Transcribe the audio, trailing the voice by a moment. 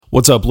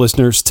What's up,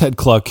 listeners? Ted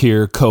Kluck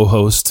here,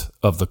 co-host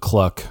of the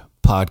Kluck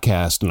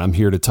podcast, and I'm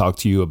here to talk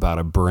to you about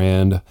a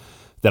brand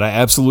that I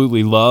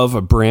absolutely love,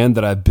 a brand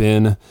that I've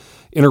been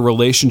in a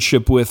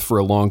relationship with for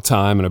a long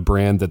time, and a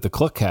brand that the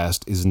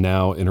Kluckcast is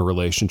now in a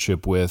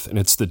relationship with, and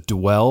it's the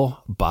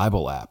Dwell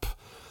Bible app.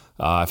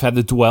 I've had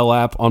the Dwell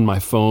app on my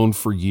phone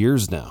for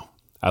years now.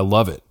 I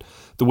love it.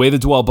 The way the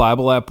Dwell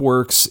Bible app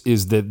works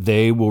is that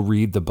they will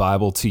read the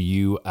Bible to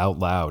you out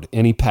loud.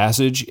 Any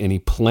passage, any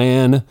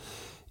plan,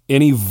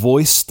 any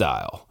voice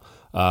style.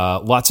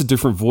 Lots of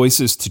different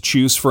voices to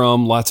choose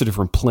from, lots of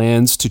different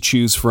plans to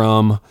choose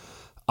from.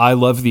 I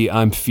love the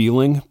I'm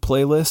Feeling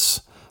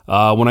playlists.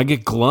 When I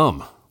get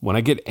glum, when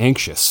I get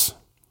anxious,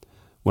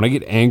 when I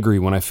get angry,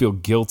 when I feel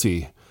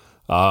guilty,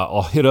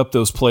 I'll hit up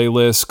those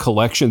playlists,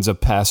 collections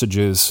of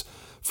passages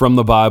from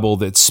the Bible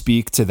that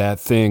speak to that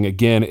thing.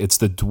 Again, it's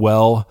the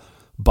Dwell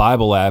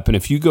Bible app. And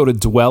if you go to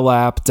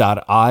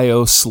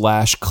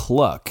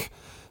dwellapp.io/Kluck,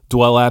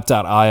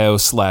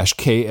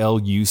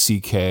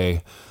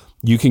 dwellapp.io/KLUCK,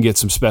 you can get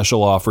some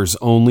special offers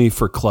only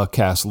for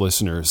Kluckcast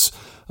listeners.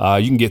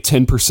 You can get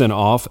 10%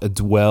 off a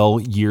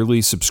Dwell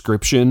yearly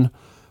subscription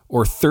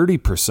or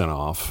 30%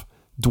 off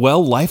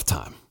Dwell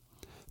Lifetime.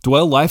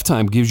 Dwell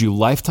Lifetime gives you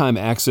lifetime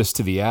access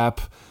to the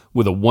app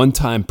with a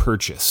one-time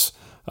purchase.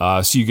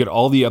 So you get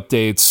all the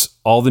updates,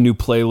 all the new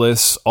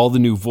playlists, all the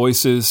new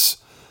voices,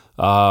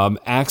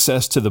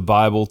 access to the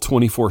Bible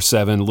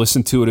 24/7.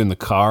 Listen to it in the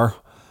car.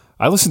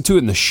 I listen to it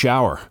in the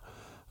shower.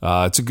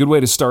 It's a good way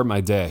to start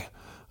my day.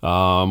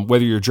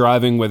 Whether you're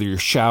driving, whether you're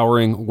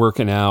showering,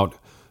 working out,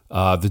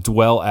 the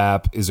Dwell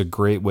app is a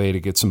great way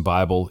to get some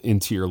Bible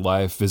into your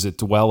life. Visit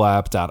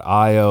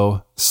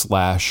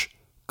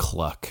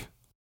dwellapp.io/Kluck.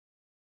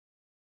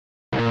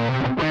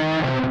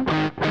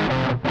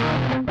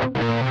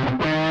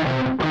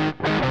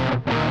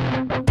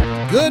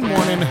 Good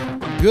morning,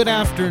 good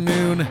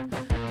afternoon,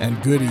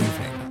 and good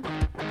evening.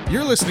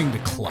 You're listening to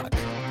Kluck,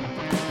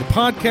 the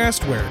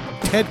podcast where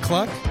Ted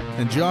Kluck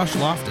and Josh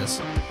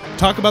Loftus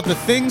talk about the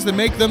things that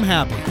make them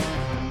happy.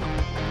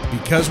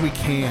 Because we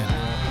can.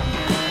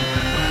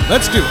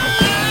 Let's do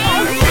it.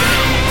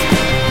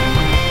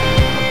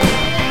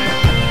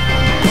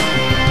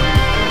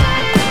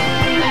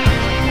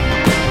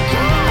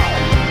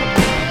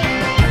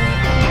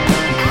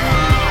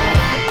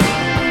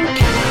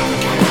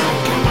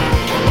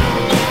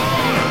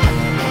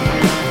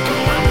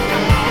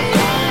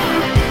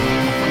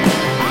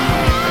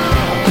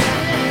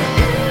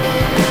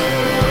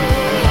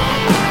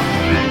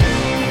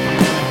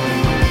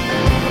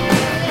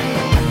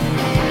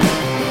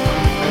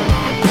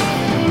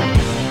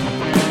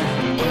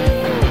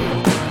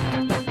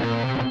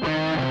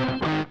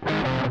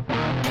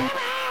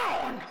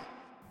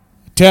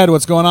 Ted,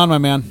 what's going on, my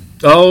man?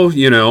 Oh,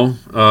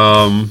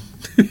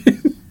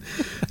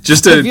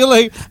 just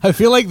to... I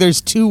feel like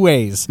there's two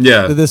ways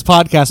that this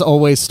podcast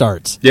always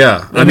starts.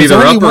 Yeah, I'm either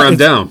up or I'm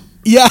down.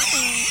 Yeah.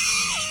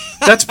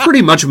 That's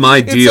pretty much my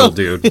deal,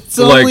 dude. It's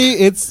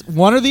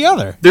one or the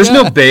other. There's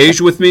no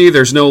beige with me.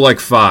 There's no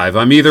 5.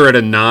 I'm either at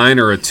a 9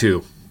 or a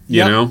 2,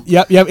 you know?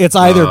 Yep. It's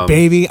either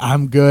baby,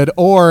 I'm good,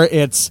 or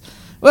it's,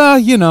 well,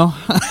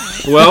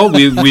 Well,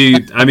 we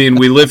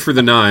live for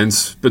the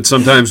 9s, but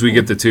sometimes we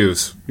get the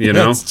 2s,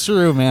 That's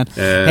true, man.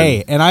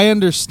 Hey, and I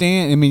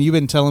understand. I mean, you've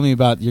been telling me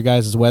about your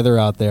guys' weather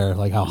out there,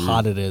 like how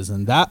hot it is,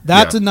 and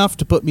that's enough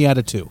to put me at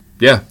a 2.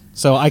 Yeah.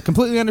 So I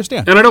completely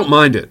understand. And I don't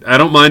mind it. I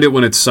don't mind it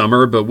when it's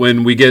summer, but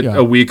when we get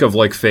a week of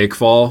fake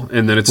fall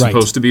and then it's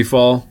supposed to be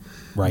fall,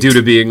 due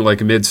to being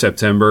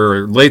mid-September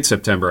or late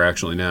September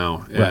actually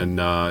now, and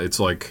it's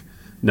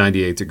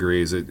 98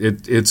 degrees.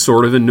 It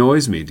sort of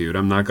annoys me, dude.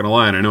 I'm not going to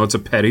lie. And I know it's a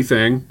petty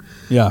thing.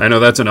 Yeah. I know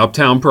that's an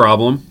uptown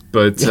problem,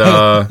 but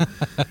but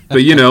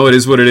it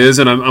is what it is.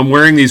 And I'm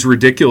wearing these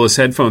ridiculous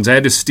headphones. I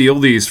had to steal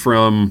these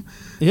from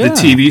the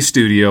TV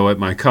studio at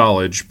my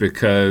college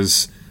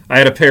because I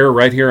had a pair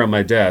right here on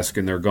my desk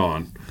and they're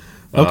gone.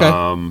 Okay.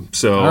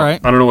 So all right.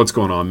 I don't know what's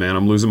going on, man.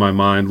 I'm losing my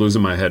mind,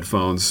 losing my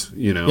headphones,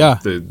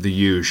 the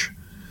huge.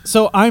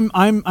 So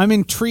I'm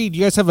intrigued.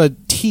 You guys have a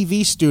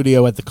TV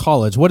studio at the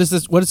college. What is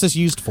this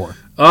used for?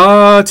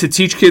 To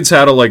teach kids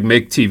how to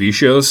make TV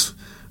shows.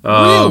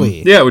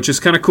 Really? Yeah, which is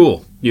kind of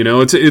cool.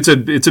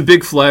 It's a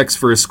big flex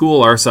for a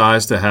school our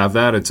size to have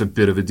that. It's a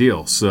bit of a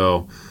deal.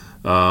 So,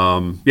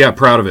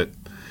 proud of it.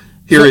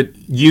 Here at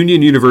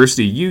Union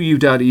University,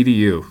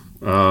 uu.edu.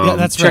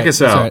 That's check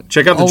us out. Right.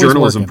 Check out the Always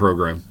journalism working.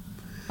 program.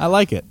 I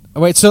like it.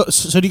 Wait, so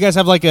do you guys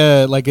have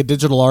a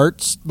digital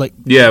arts we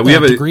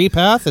have a degree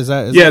path?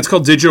 It's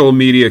called digital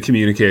media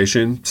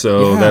communication.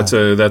 So that's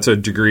a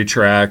degree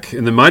track,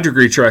 and then my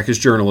degree track is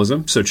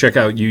journalism. So check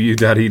out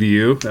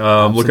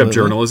uu.edu. Look up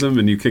journalism,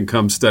 and you can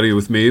come study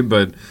with me.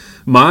 But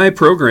my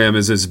program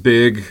is as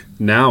big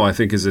now, I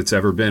think, as it's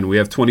ever been. We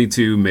have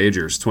 22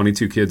 majors,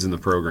 22 kids in the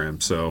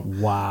program. So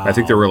wow, I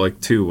think there were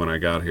 2 when I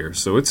got here.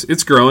 So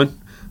it's growing.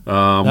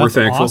 We're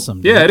thankful.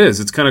 Awesome, yeah, it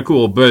is. It's kind of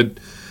cool, but.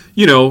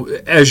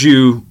 As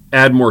you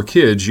add more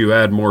kids, you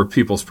add more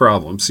people's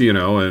problems, and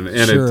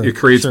Sure, it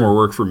creates sure. more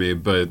work for me,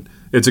 but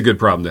it's a good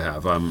problem to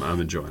have. I'm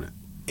enjoying it.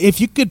 if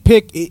you could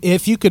pick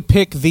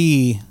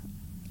the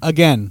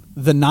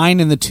 9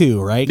 and the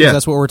 2, right? 'Cause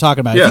that's what we're talking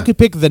about. Yeah. If you could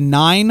pick the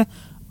 9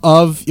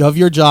 of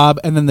your job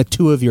and then the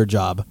 2 of your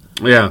job,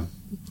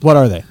 what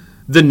are they?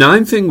 The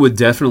 9 thing would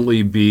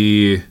definitely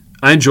be,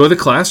 I enjoy the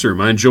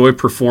classroom. I enjoy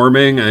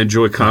performing. I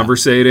enjoy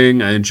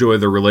conversating. I enjoy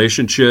the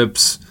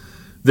relationships,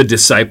 the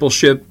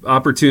discipleship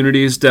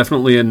opportunities.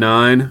 Definitely a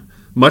 9.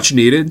 Much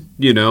needed,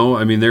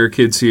 I mean, there are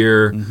kids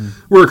here.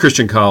 We're a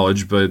Christian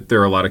college, but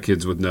there are a lot of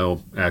kids with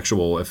no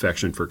actual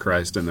affection for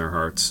Christ in their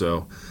hearts.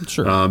 So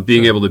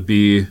being able to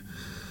be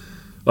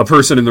a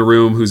person in the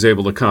room who's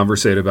able to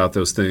conversate about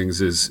those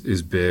things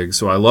is big.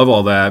 So I love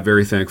all that.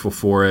 Very thankful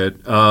for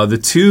it. The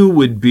 2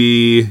 would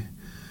be,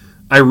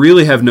 I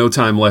really have no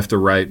time left to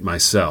write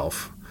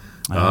myself.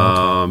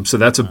 So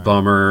that's a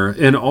bummer.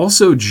 And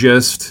also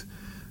just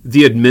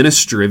the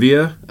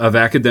administrivia of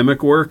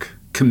academic work,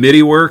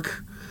 committee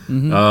work,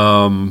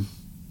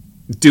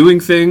 doing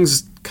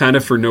things kind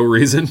of for no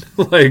reason.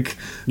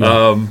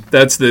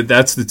 That's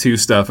the 2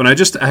 stuff. And I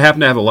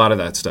happen to have a lot of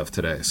that stuff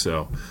today.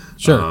 So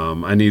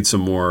I need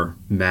some more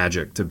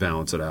magic to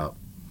balance it out.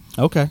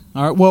 Okay.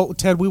 All right. Well,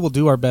 Ted, we will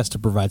do our best to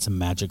provide some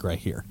magic right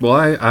here. Well,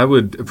 I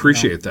would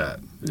appreciate that.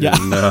 Yeah.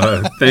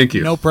 And, thank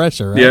you. No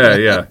pressure.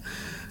 Right? Yeah.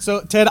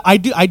 So, Ted, I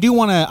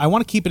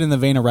want to keep it in the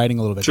vein of writing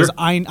a little bit, because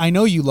I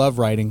know you love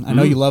writing. I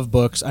know you love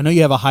books. I know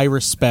you have a high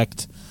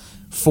respect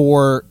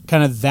for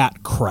kind of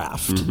that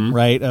craft,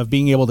 right? Of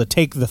being able to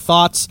take the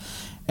thoughts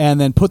and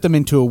then put them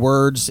into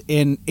words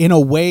in a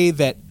way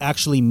that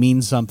actually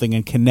means something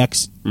and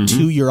connects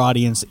to your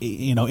audience,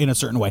 in a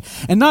certain way.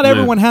 And not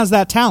everyone has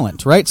that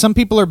talent, right? Some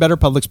people are better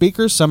public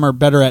speakers. Some are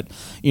better at,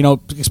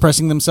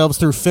 expressing themselves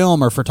through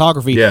film or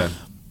photography. Yeah.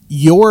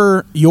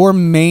 Your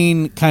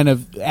main kind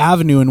of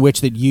avenue in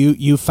which that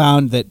you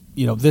found that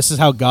this is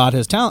how God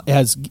has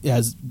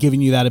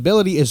given you that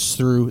ability is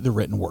through the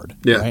written word,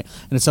 right?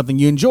 And it's something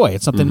you enjoy.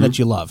 It's something that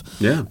you love.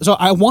 Yeah. So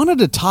I wanted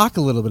to talk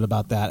a little bit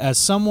about that as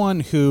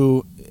someone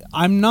who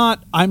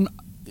I'm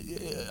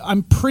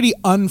pretty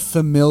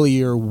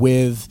unfamiliar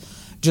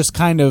with just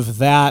kind of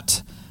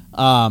that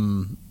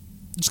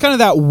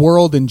that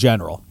world in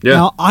general. Yeah.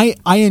 Now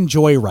I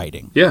enjoy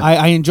writing. Yeah.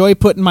 I enjoy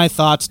putting my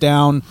thoughts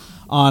down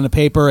on a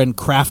paper and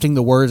crafting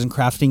the words and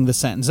crafting the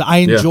sentence. I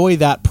enjoy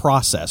that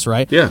process,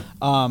 right? Yeah.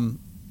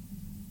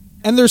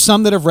 And there's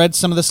some that have read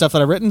some of the stuff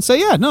that I've written and say,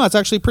 yeah, no, it's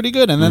actually pretty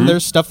good. And then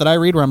there's stuff that I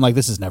read where I'm like,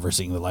 this is never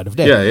seeing the light of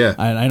day. Yeah.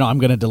 I know I'm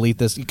going to delete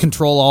this.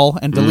 Control all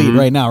and delete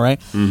right now, right?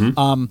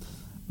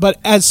 But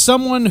as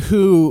someone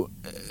who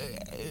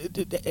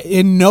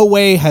in no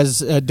way has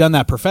done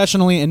that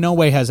professionally, in no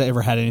way has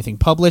ever had anything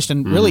published,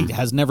 and really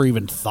has never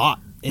even thought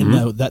in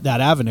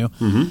that avenue,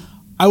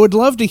 I would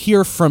love to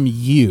hear from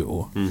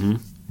you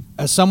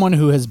as someone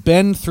who has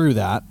been through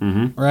that,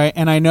 right?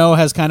 And I know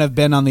has kind of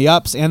been on the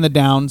ups and the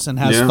downs and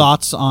has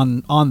thoughts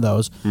on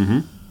those.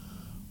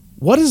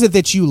 What is it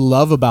that you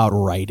love about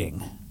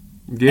writing?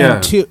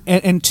 Yeah.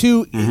 And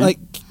two, like,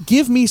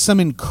 give me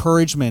some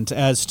encouragement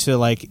as to,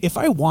 like, if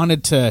I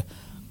wanted,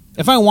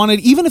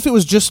 even if it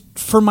was just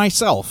for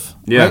myself,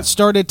 right?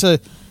 Started to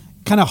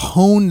kind of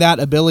hone that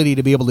ability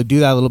to be able to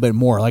do that a little bit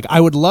more. Like,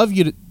 I would love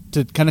you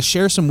to kind of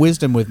share some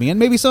wisdom with me, and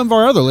maybe some of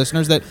our other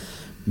listeners that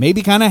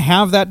maybe kind of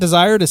have that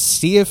desire to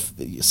see if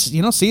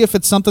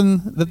it's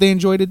something that they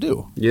enjoy to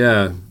do.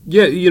 Yeah.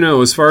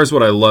 As far as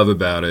what I love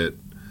about it,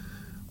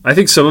 I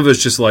think some of us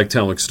just like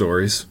telling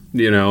stories,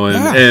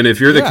 and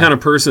if you're the kind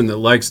of person that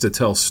likes to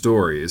tell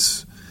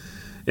stories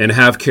and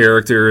have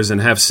characters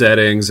and have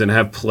settings and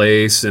have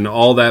place and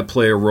all that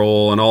play a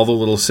role and all the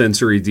little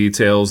sensory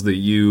details that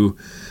you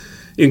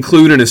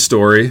include in a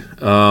story,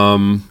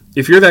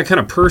 if you're that kind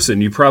of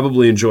person, you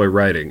probably enjoy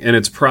writing. And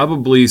it's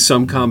probably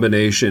some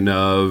combination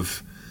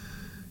of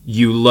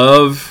you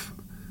love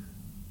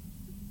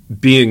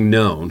being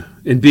known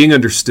and being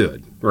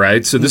understood,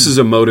 right? So this is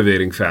a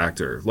motivating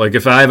factor. Like,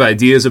 if I have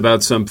ideas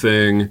about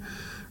something,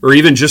 or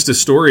even just a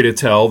story to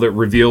tell that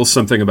reveals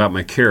something about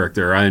my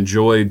character, I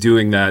enjoy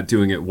doing that,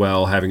 doing it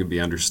well, having it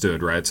be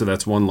understood, right? So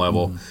that's one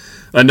level.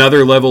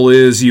 Another level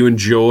is you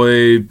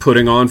enjoy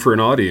putting on for an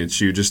audience.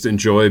 You just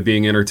enjoy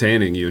being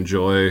entertaining. You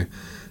enjoy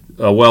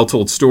a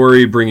well-told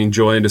story, bringing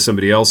joy into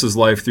somebody else's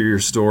life through your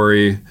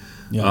story.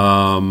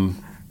 Yeah.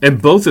 And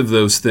both of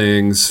those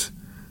things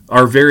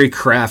are very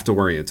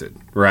craft-oriented,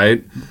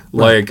 right?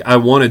 Like, I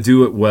want to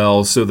do it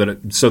well so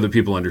that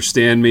people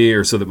understand me,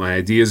 or so that my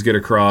ideas get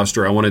across,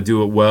 or I want to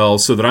do it well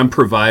so that I'm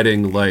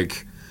providing,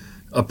 like,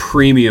 a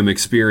premium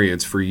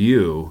experience for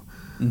you,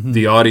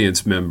 the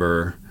audience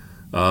member.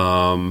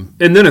 And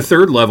then a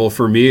third level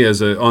for me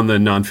on the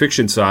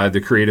nonfiction side,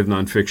 the creative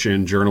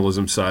nonfiction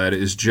journalism side,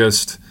 is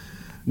just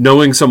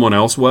knowing someone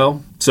else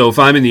well. So if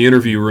I'm in the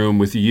interview room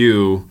with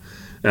you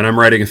and I'm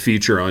writing a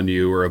feature on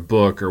you or a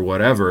book or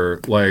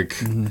whatever,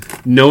 like,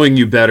 knowing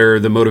you better,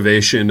 the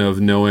motivation of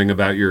knowing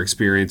about your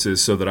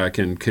experiences so that I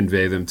can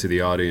convey them to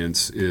the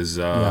audience is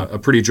a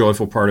pretty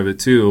joyful part of it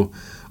too.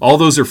 All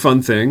those are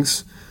fun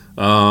things.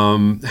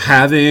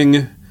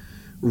 Having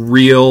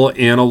real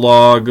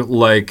analog,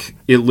 like,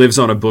 it lives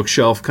on a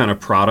bookshelf kind of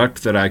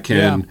product that I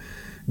can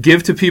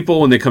give to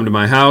people when they come to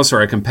my house,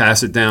 or I can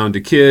pass it down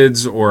to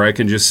kids, or I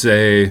can just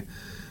say,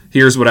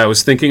 here's what I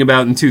was thinking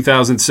about in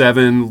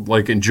 2007,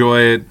 like,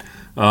 enjoy it.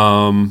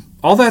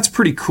 All that's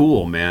pretty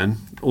cool, man.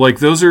 Like,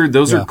 those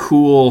are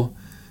cool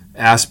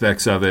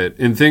aspects of it,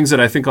 and things that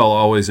I think I'll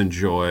always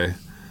enjoy.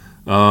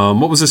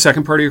 What was the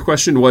second part of your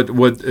question?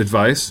 What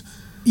advice?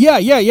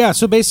 Yeah.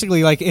 So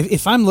basically, like,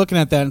 if I'm looking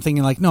at that and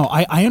thinking, like, no,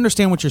 I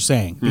understand what you're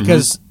saying,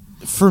 because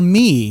for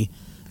me,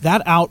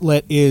 that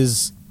outlet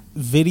is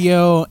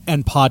video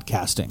and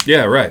podcasting.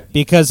 Yeah, right.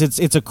 Because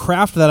it's a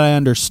craft that I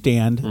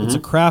understand. It's a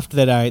craft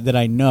that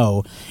I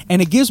know,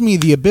 and it gives me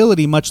the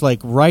ability, much like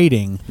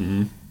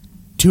writing,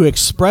 to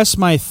express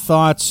my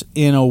thoughts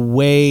in a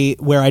way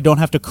where I don't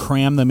have to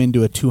cram them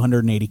into a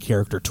 280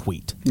 character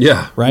tweet.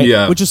 Yeah. Right?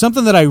 Yeah. Which is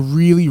something that I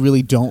really,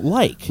 really don't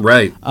like.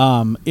 Right.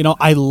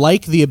 I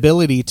like the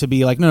ability to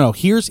be like, no,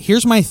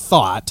 here's my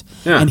thought,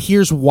 and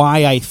here's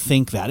why I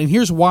think that, and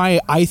here's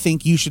why I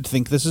think you should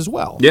think this as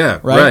well.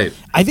 Yeah, right.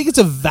 I think it's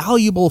a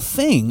valuable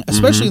thing,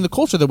 especially in the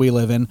culture that we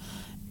live in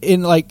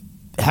like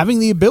having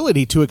the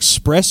ability to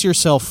express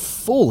yourself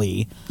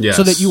fully,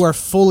 so that you are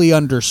fully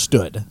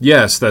understood.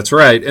 Yes, that's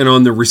right. And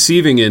on the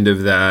receiving end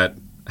of that,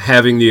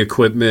 having the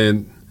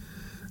equipment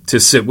to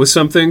sit with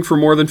something for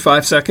more than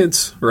 5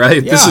 seconds,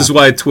 right? Yeah. This is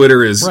why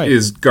Twitter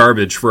is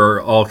garbage for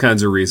all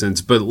kinds of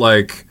reasons. But,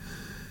 like,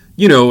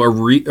 you know, a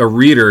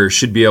reader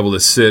should be able to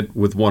sit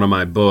with one of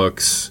my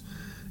books,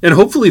 and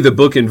hopefully the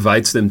book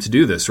invites them to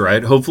do this,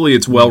 right? Hopefully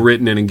it's well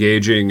written and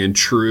engaging and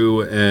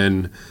true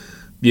and,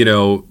 you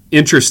know,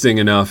 interesting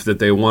enough that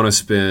they want to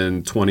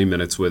spend 20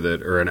 minutes with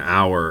it, or an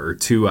hour or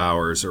 2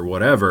 hours or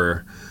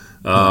whatever,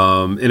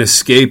 and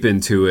escape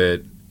into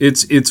it.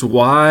 It's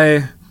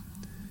why,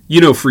 you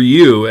know, for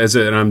you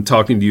and I'm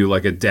talking to you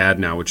like a dad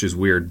now, which is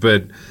weird,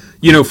 but,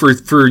 you know,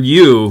 for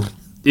you,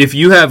 if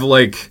you have,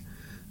 like,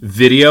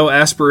 video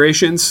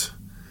aspirations,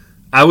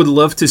 I would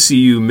love to see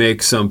you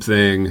make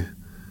something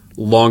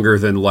longer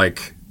than,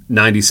 like,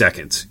 90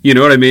 seconds. You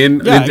know what I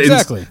mean? Yeah,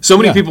 exactly. So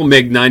many people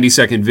make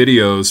 90-second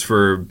videos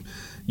for,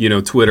 you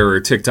know, Twitter or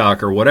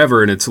TikTok or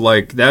whatever, and it's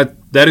like that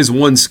is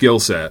one skill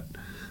set.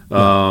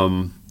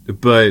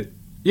 But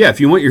yeah, if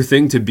you want your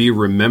thing to be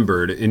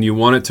remembered and you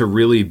want it to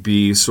really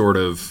be sort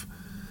of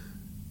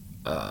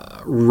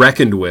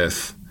reckoned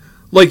with,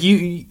 like,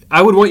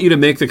 I would want you to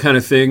make the kind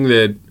of thing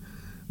that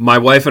my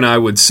wife and I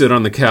would sit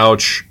on the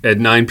couch at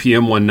 9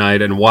 p.m. one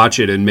night and watch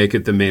it and make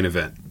it the main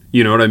event.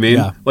 You know what I mean?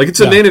 Yeah. Like,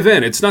 it's a main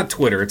event. It's not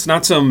Twitter. It's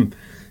not some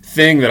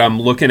thing that I'm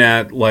looking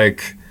at,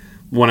 like,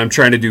 when I'm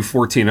trying to do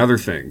 14 other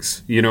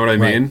things. You know what I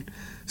mean?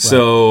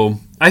 So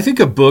I think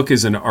a book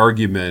is an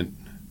argument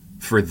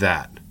for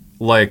that.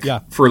 Like,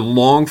 for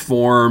long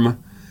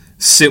form,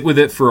 sit with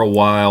it for a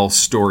while,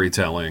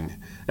 storytelling.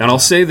 And I'll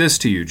say this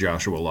to you,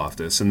 Joshua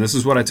Loftus, and this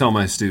is what I tell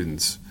my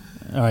students.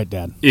 All right,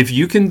 Dad. If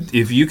you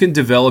can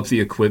develop the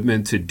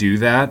equipment to do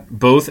that,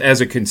 both as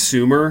a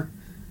consumer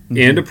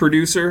and a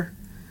producer,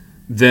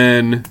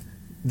 then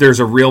there's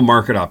a real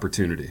market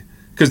opportunity,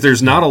 because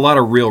there's not a lot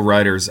of real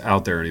writers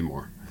out there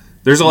anymore.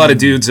 There's a lot of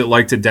dudes that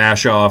like to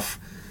dash off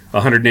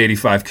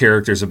 185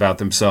 characters about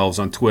themselves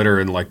on Twitter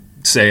and, like,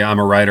 say, I'm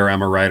a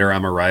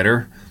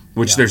writer,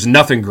 which there's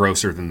nothing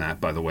grosser than that,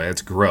 by the way.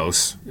 It's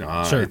gross.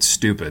 It's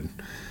stupid.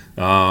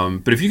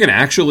 But if you can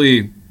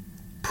actually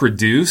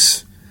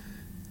produce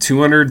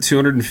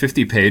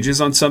 250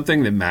 pages on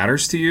something that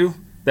matters to you,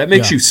 that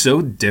makes you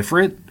so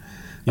different.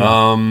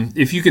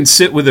 If you can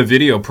sit with a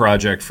video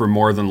project for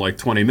more than, like,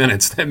 20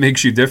 minutes, that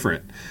makes you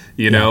different,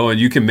 you know, and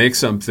you can make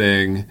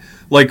something.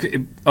 Like,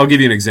 I'll give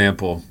you an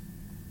example.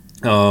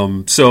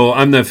 So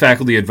I'm the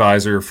faculty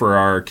advisor for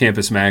our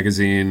campus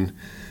magazine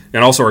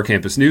and also our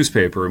campus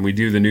newspaper, and we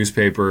do the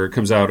newspaper. It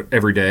comes out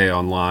every day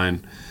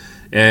online.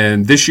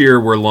 And this year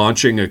we're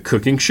launching a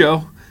cooking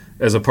show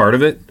as a part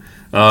of it.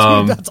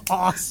 Dude, that's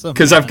awesome.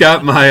 Because I've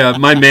got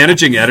my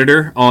managing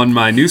editor on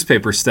my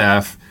newspaper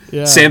staff,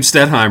 Sam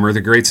Stettheimer,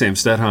 the great Sam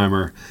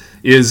Stettheimer,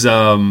 is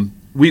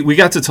we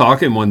got to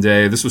talking one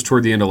day. This was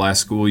toward the end of last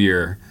school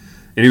year.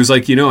 And he was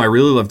like, you know, I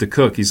really love to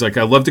cook. He's like,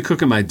 I love to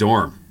cook in my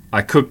dorm.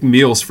 I cook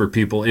meals for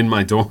people in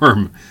my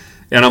dorm.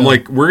 And I'm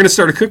like, we're going to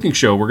start a cooking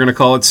show. We're going to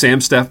call it Sam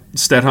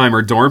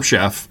Stettheimer Dorm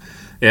Chef.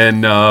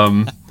 And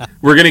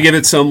we're going to give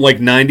it some, like,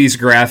 90s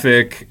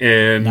graphic.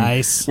 And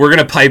we're going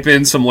to pipe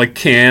in some, like,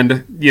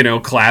 canned, you know,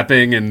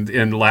 clapping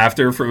and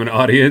laughter from an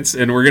audience.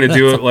 And we're going to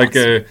do it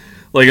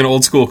like an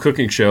old school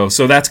cooking show.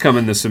 So that's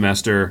coming this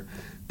semester.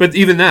 But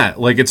even that,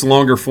 like, it's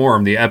longer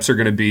form. The eps are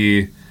going to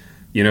be,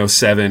 you know,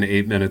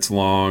 7-8 minutes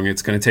long.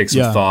 It's going to take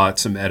some thought,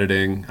 some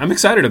editing. I'm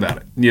excited about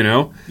it, you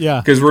know?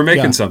 Yeah. Because we're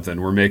making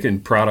something. We're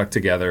making product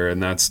together,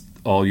 and that's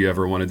all you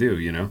ever want to do,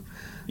 you know?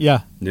 Yeah.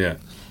 Yeah.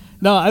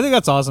 No, I think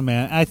that's awesome,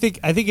 man. I think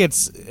I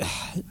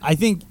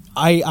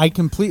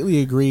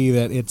completely agree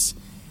that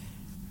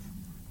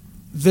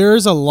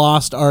there's a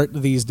lost art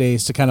these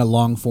days to kind of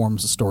long form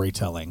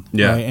storytelling.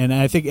 Yeah. Right? And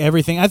I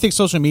think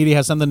social media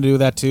has something to do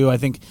with that too. I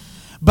think,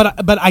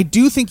 but I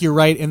do think you're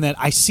right in that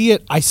I see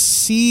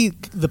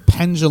the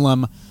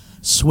pendulum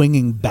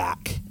swinging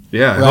back.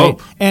 Yeah, I right?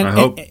 hope. And, I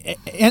hope.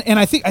 And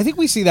I think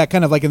we see that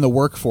kind of like in the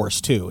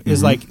workforce too.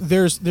 Is like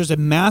there's a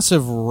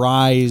massive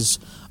rise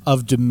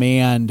of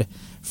demand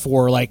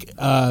for like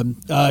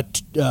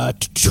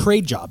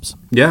trade jobs.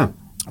 Yeah.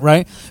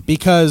 Right?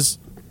 Because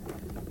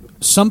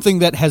something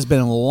that has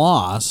been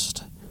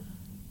lost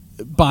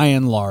by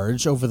and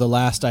large over the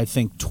last, I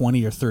think,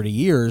 20 or 30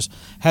 years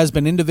has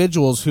been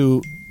individuals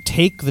who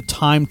take the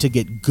time to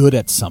get good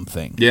at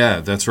something. Yeah,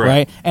 that's right.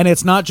 Right? And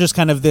it's not just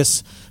kind of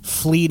this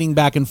fleeting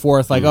back and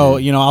forth like, oh,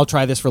 you know, I'll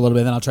try this for a little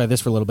bit, then I'll try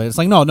this for a little bit. It's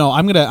like, no,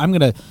 I'm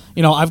gonna,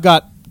 you know, I've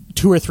got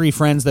 2 or 3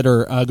 friends that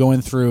are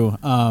going through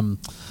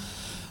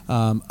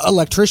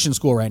electrician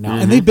school right now,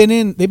 and they've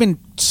been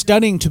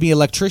studying to be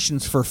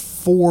electricians for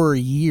 4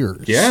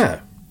 years.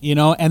 Yeah. You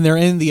know, and they're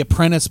in the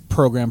apprentice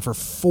program for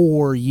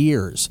 4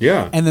 years.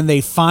 Yeah. And then they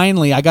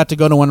finally, I got to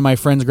go to one of my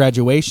friend's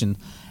graduation,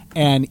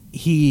 and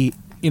he,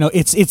 you know,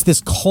 it's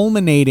this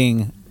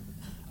culminating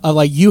of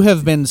like, you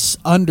have been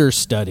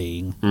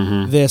understudying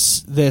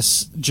this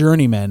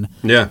journeyman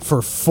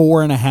for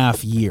 4.5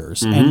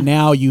 years, and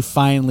now you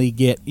finally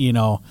get, you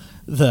know,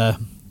 the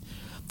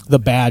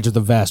badge or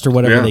the vest or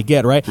whatever they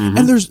get, right?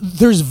 And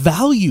there's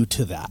value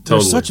to that. Totally.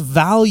 There's such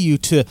value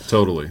to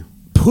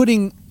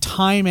putting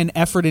time and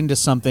effort into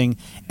something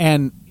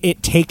and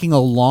it taking a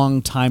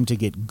long time to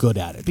get good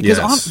at it,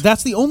 because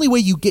that's the only way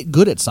you get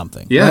good at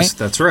something. Yes, right?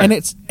 that's right.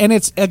 And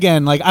it's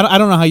again, like, I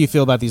don't know how you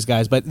feel about these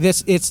guys, but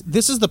this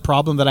is the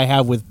problem that I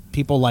have with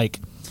people like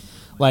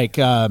who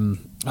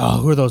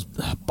are those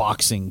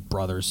boxing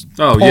brothers?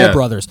 Oh, Paul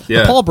brothers,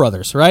 the Paul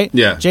brothers, right?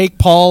 Yeah, Jake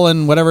Paul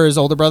and whatever his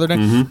older brother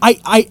did.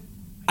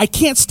 I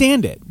can't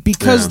stand it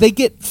because they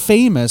get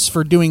famous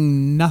for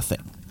doing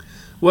nothing.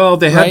 Well,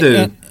 they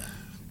had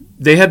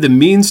they had the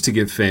means to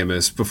get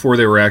famous before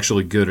they were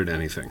actually good at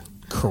anything.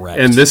 Correct.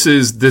 And this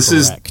is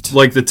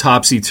like the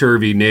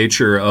topsy-turvy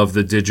nature of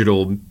the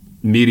digital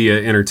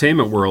media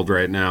entertainment world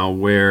right now,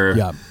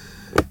 where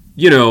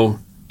you know,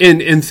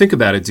 and think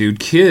about it, dude.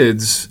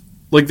 Kids,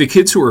 like the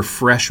kids who are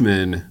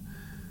freshmen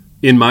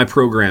in my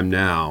program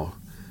now,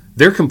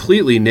 they're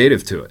completely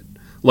native to it.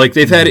 Like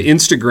they've had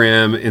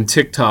Instagram and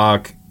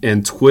TikTok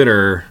and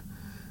Twitter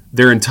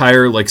their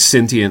entire like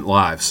sentient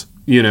lives,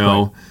 you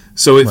know. Right.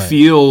 So it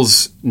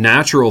feels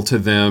natural to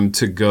them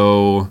to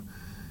go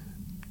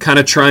kind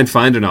of try and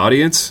find an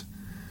audience.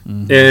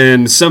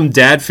 And some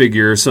dad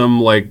figure, some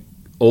like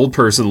old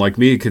person like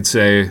me could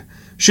say,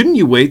 shouldn't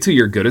you wait till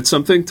you're good at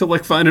something to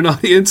like find an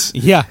audience?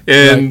 Yeah.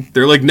 And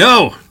they're like,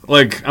 no,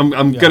 like I'm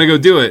going to go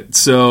do it.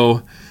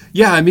 So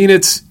yeah, I mean,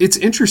 it's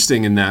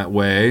interesting in that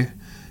way.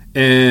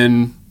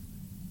 And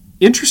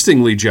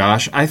interestingly,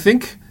 Josh, I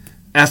think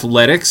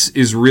athletics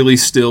is really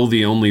still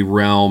the only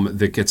realm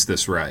that gets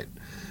this right.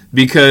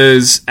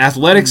 Because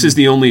athletics is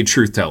the only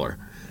truth teller.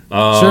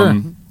 Sure.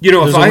 You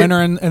know, there's a winner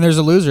and there's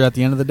a loser at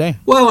the end of the day.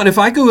 Well, and if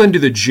I go into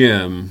the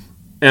gym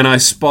and I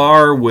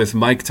spar with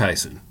Mike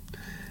Tyson,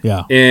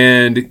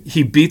 and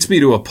he beats me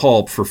to a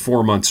pulp for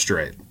 4 months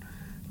straight,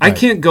 I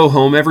can't go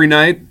home every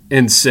night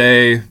and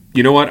say,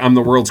 you know what, I'm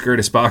the world's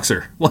greatest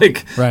boxer.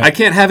 Like, I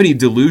can't have any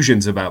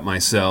delusions about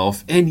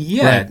myself. And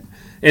yet,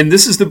 and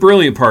this is the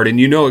brilliant part, and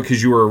you know it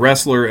because you were a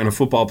wrestler and a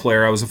football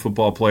player. I was a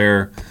football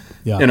player.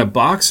 And a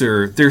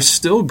boxer, there's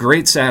still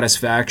great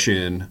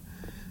satisfaction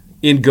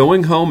in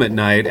going home at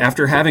night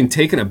after having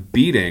taken a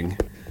beating,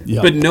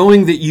 but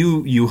knowing that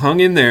you hung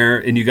in there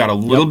and you got a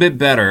little bit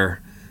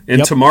better,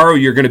 and tomorrow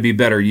you're going to be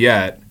better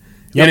yet.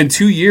 And in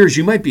 2 years,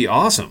 you might be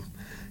awesome,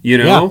 you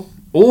know?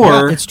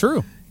 Or it's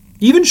true.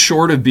 Even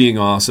short of being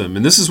awesome,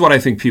 and this is what I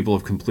think people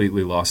have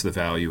completely lost the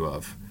value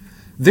of,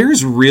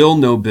 there's real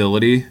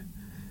nobility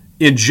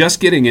in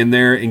just getting in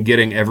there and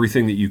getting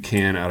everything that you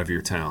can out of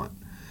your talent.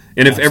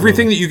 And if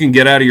everything that you can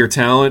get out of your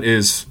talent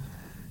is,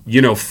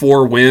 you know,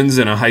 4 wins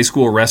in a high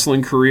school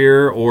wrestling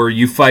career, or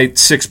you fight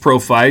 6 pro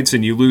fights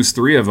and you lose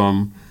 3 of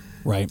them,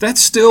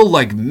 that's still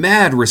like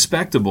mad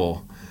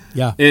respectable.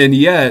 Yeah. And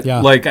yet,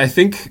 like I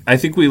think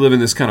we live in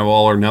this kind of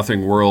all or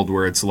nothing world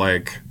where it's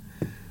like,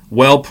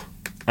 welp,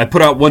 I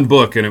put out 1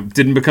 book and it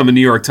didn't become a New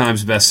York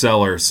Times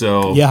bestseller,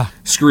 so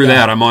screw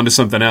that, I'm on to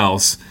something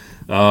else.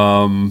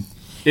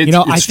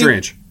 It's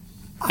strange.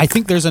 I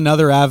think there's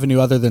another avenue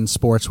other than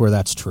sports where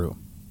that's true.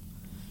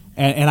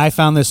 And I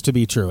found this to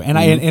be true. And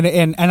I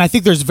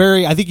think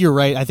I think you're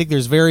right. I think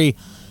there's very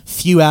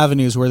few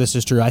avenues where this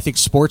is true. I think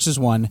sports is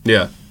one.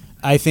 Yeah.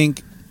 I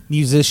think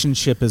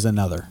musicianship is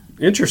another.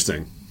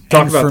 Interesting.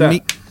 Talk about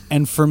that.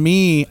 And for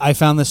me, I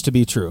found this to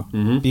be true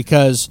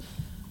because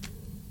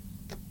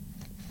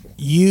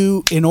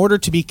in order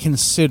to be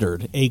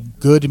considered a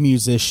good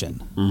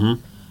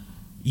musician,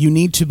 you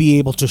need to be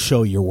able to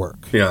show your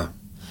work. Yeah.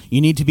 You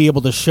need to be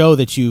able to show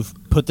that you've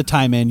put the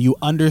time in, you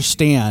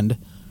understand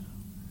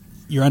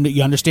you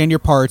understand your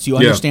parts, you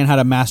understand how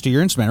to master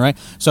your instrument, right?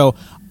 So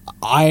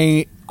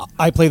I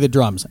I play the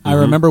drums. I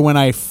remember when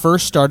I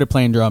first started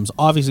playing drums,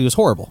 obviously it was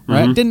horrible,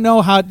 right? Didn't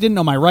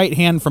know my right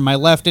hand from my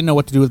left, didn't know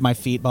what to do with my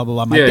feet, blah, blah,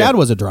 blah. My dad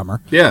was a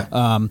drummer.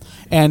 Yeah.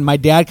 And my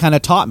dad kind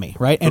of taught me,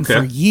 right? And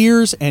for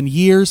years and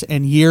years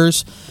and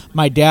years,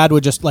 my dad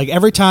would just, like,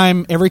 every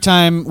time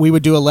we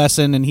would do a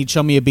lesson and he'd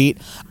show me a beat,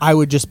 I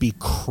would just be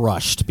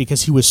crushed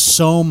because he was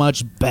so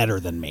much better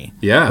than me.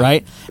 Yeah.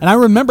 Right? And I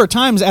remember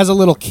times as a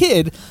little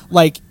kid,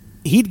 like,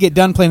 he'd get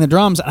done playing the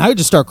drums and I would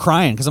just start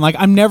crying because I'm like,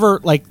 I'm never,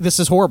 like, this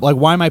is horrible. Like,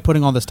 why am I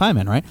putting all this time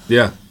in, right?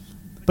 Yeah.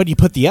 But you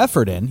put the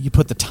effort in, you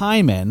put the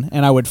time in,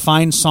 and I would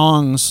find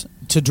songs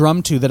to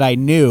drum to that I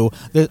knew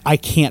that I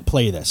can't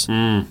play this.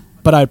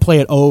 But I'd play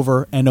it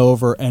over and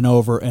over and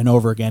over and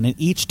over again. And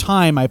each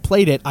time I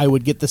played it, I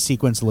would get the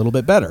sequence a little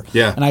bit better.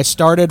 Yeah. And I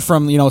started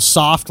from,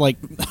 soft, like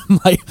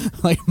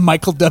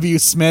Michael W.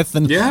 Smith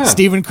and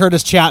Stephen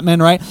Curtis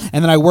Chapman, right?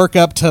 And then I work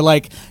up to,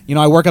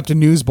 I work up to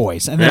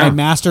Newsboys. And then I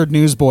mastered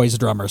Newsboys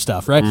drummer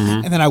stuff, right?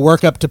 And then I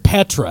work up to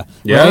Petra,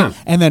 right?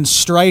 And then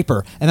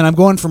Stryper. And then I'm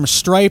going from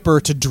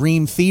Stryper to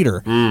Dream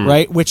Theater,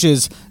 right? Which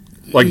is...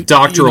 like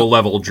doctoral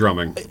level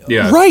drumming.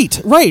 Yeah. Right.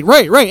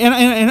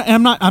 And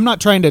I'm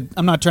not trying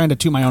to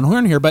toot my own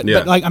horn here, but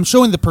like I'm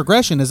showing the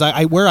progression as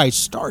I where I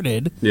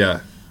started.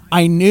 Yeah.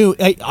 I knew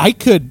I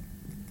could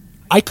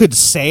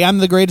say I'm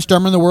the greatest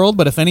drummer in the world,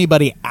 but if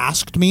anybody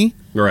asked me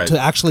to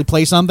actually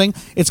play something,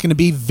 it's going to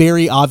be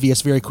very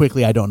obvious very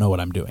quickly I don't know what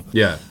I'm doing.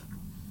 Yeah.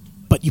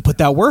 But you put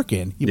that work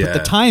in, you put the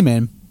time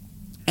in,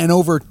 and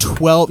over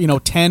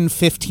 10,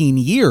 15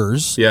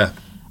 years,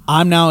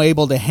 I'm now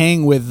able to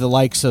hang with the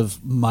likes of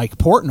Mike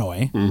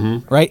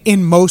Portnoy, right?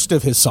 In most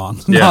of his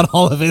songs, not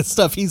all of his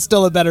stuff. He's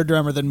still a better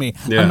drummer than me.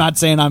 I'm not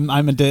saying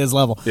I'm into his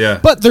level.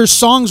 But there's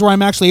songs where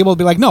I'm actually able to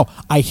be like, no,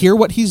 I hear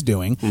what he's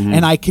doing,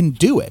 and I can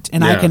do it,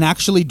 and I can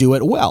actually do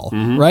it well,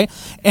 right?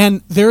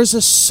 And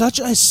there's such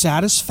a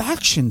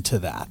satisfaction to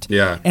that.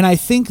 Yeah. And I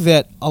think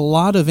that a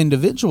lot of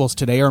individuals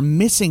today are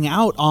missing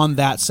out on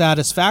that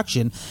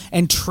satisfaction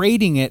and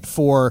trading it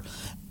for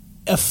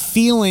a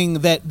feeling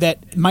that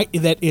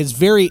is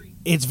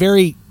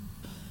very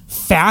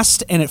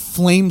fast and it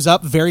flames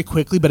up very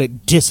quickly, but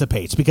it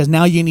dissipates because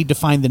now you need to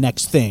find the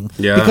next thing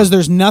because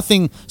there's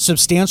nothing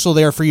substantial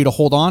there for you to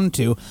hold on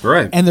to,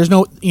 right? And there's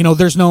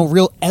no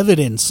real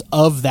evidence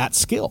of that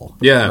skill,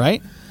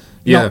 right?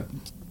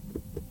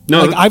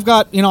 No, like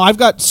I've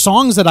got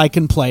songs that I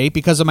can play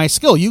because of my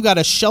skill. You got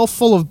a shelf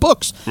full of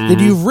books that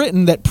you've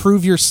written that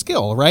prove your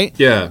skill, right?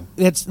 Yeah,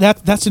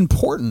 that's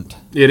important.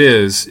 It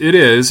is,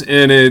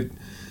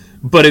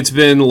 but it's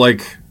been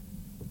like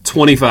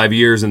 25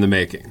 years in the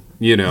making.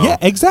 Yeah,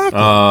 exactly,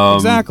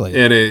 exactly.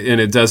 And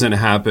it doesn't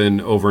happen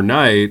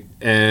overnight,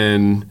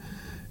 and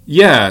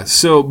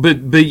so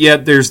but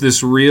yet there's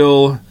this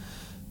real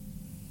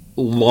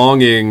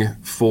longing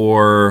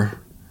for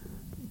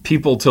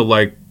people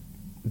to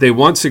they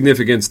want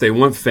significance, they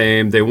want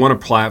fame, they want a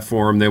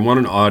platform, they want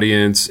an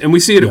audience, and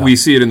we see it. We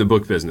see it in the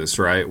book business,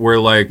 right?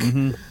 Where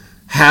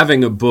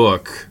having a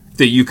book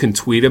that you can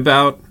tweet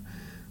about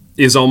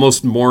is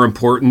almost more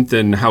important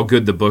than how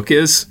good the book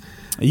is.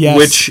 Yes,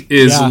 which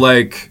is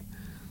make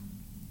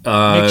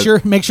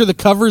sure the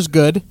cover's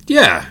good.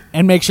 Yeah,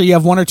 and make sure you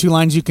have one or two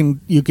lines you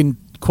can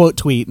quote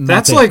tweet. And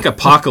that's like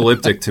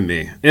apocalyptic to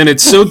me, and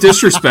it's so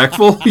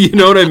disrespectful. You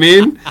know what I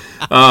mean?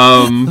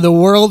 The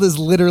world is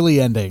literally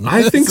ending.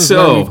 I think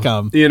so. We've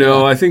come.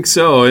 I think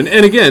so. And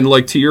again,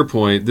 to your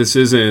point, this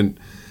isn't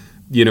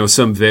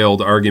some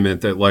veiled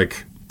argument that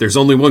there's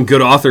only one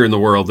good author in the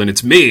world and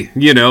it's me.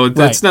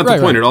 That's not the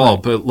point at all.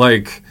 But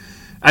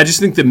I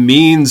just think the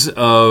means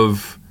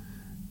of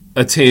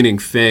attaining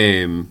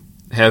fame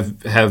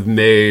have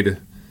made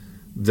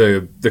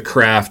the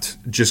craft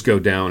just go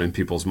down in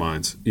people's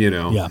minds,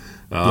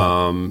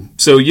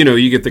 So,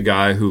 you get the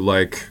guy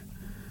who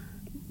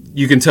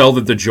you can tell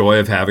that the joy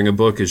of having a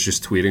book is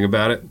just tweeting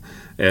about it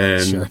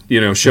and,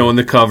 showing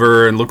the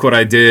cover and look what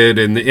I did.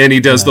 And he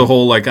does the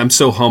whole, I'm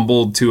so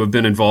humbled to have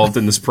been involved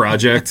in this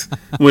project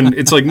when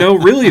it's no,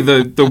 really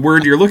the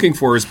word you're looking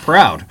for is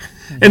proud.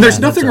 And there's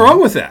nothing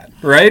wrong with that,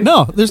 right?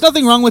 No, there's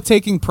nothing wrong with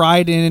taking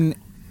pride in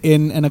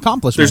an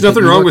accomplishment. There's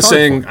nothing wrong with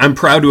saying, I'm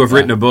proud to have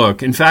written a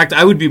book. In fact,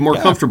 I would be more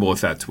comfortable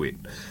with that tweet.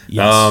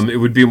 Yes. It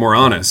would be more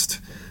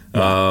honest.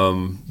 But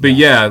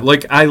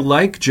I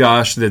like,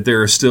 Josh, that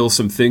there are still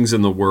some things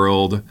in the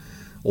world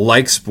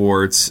like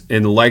sports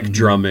and like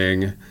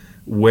drumming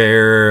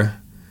where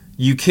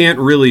you can't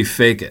really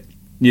fake it,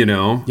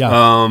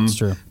 Yeah, that's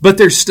true. But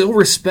there's still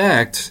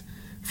respect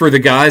for the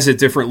guys at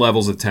different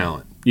levels of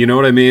talent. You know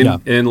what I mean? Yeah.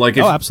 And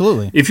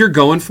absolutely. If you're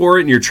going for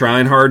it and you're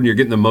trying hard and you're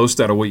getting the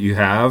most out of what you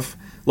have,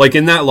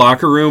 in that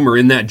locker room or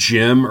in that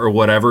gym or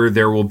whatever,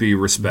 there will be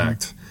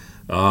respect.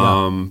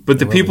 But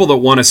the people that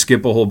want to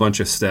skip a whole bunch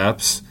of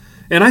steps,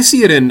 and I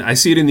see it in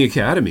the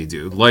academy,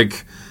 dude.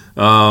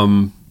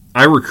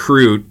 I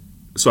recruit,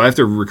 so I have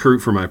to recruit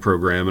for my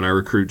program, and I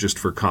recruit just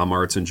for comm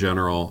arts in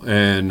general.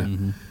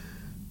 And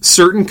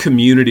certain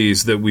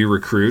communities that we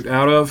recruit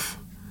out of,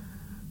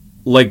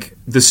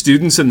 the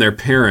students and their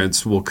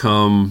parents will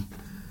come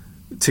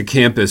to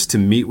campus to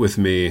meet with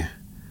me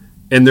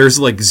and there's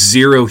like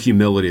zero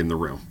humility in the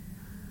room.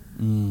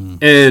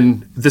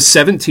 And the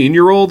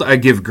 17-year-old, I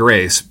give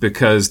grace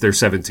because they're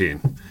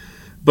 17.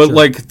 But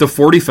like the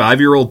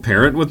 45-year-old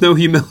parent with no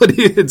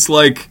humility, it's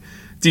like,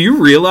 do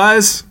you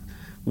realize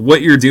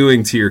what you're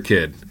doing to your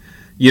kid?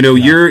 You know,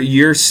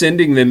 you're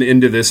sending them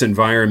into this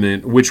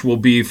environment, which will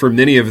be for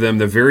many of them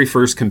the very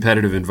first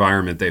competitive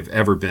environment they've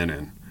ever been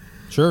in.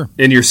 Sure.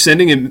 And you're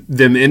sending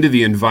them into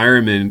the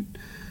environment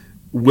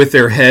with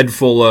their head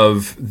full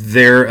of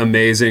they're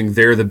amazing,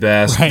 they're the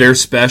best, they're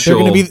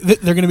special. They're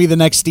going to be the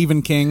next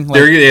Stephen King.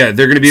 They're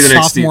going to be the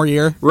next sophomore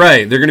year.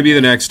 Right. They're going to be the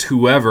next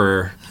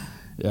whoever.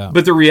 Yeah.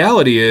 But the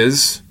reality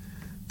is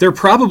they're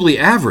probably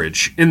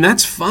average, and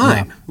that's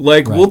fine. Yeah.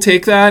 Like, we'll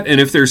take that,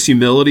 and if there's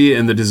humility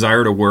and the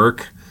desire to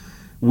work,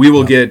 we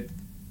will get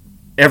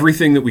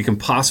everything that we can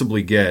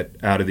possibly get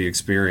out of the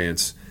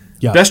experience.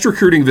 Yeah. Best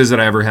recruiting visit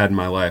I ever had in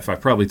my life.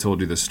 I've probably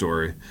told you this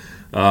story.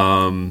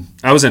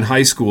 I was in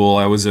high school.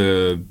 I was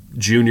a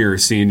junior or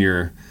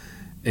senior,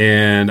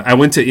 and I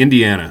went to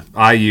Indiana.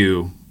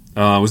 IU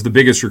was the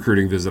biggest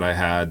recruiting visit I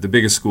had, the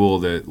biggest school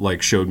that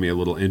like showed me a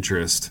little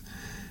interest.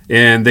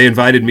 And they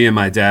invited me and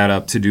my dad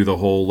up to do the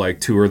whole like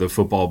tour of the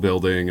football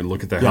building and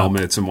look at the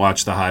helmets and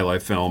watch the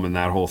highlight film and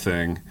that whole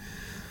thing.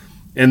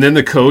 And then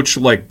the coach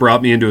like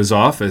brought me into his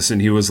office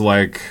and he was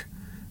like,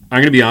 I'm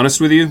going to be honest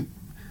with you.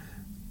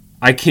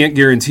 I can't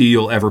guarantee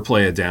you'll ever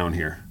play it down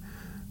here.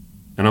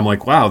 And I'm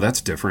like, wow,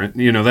 that's different.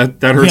 You know,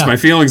 that hurts my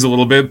feelings a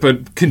little bit,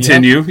 but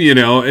continue, you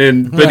know.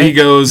 But he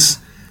goes,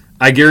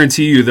 I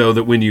guarantee you, though,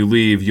 that when you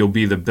leave, you'll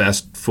be the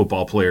best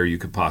football player you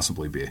could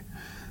possibly be.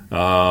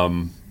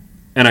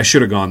 And I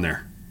should have gone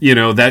there. You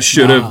know, that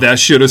should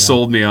have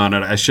sold me on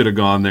it. I should have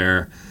gone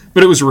there.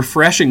 But it was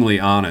refreshingly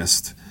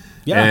honest.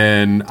 Yeah.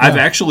 And I've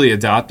actually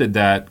adopted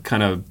that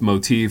kind of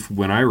motif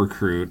when I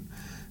recruit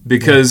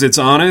because it's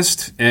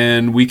honest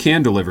and we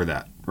can deliver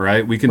that,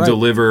 right? We can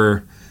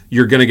deliver...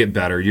 You're going to get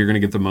better. You're going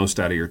to get the most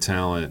out of your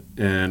talent.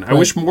 And I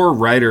wish more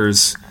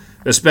writers,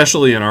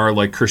 especially in our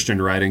like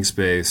Christian writing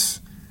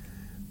space,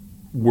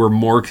 were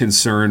more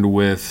concerned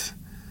with,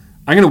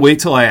 I'm going to wait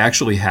till I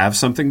actually have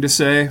something to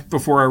say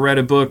before I write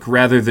a book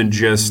rather than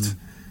just,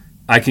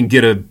 I can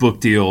get a book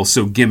deal,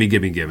 so gimme,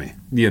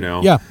 you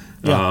know? Yeah.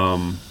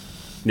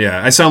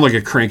 I sound like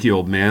a cranky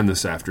old man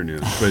this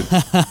afternoon,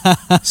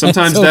 but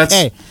sometimes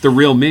that's the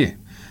real me.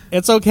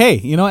 It's okay,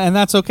 you know, and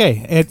that's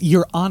okay.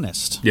 You're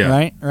honest,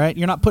 right?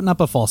 You're not putting up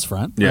a false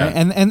front, right?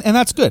 And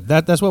that's good.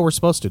 That's what we're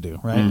supposed to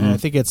do, right? And I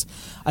think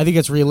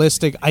it's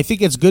realistic. I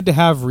think it's good to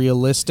have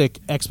realistic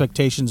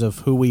expectations of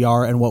who we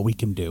are and what we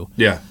can do.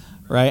 Yeah.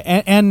 Right?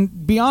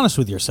 And be honest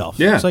with yourself.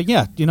 Yeah. It's like,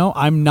 you know,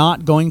 I'm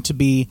not going to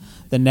be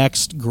the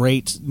next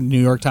great New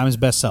York Times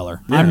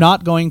bestseller. Yeah. I'm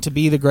not going to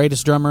be the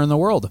greatest drummer in the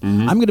world.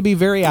 I'm going to be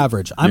very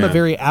average. I'm a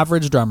very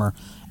average drummer.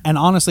 And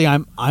honestly,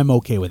 I'm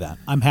okay with that.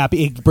 I'm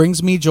happy. It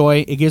brings me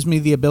joy. It gives me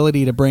the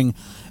ability to bring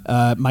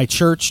my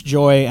church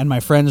joy and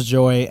my friends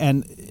joy.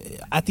 And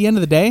at the end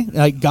of the day,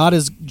 like, God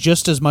is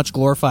just as much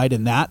glorified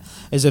in that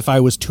as if I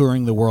was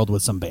touring the world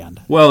with some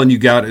band. Well, and you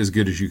got as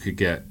good as you could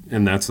get,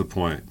 and that's the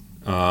point.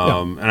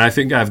 And I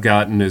think I've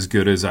gotten as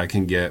good as I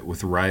can get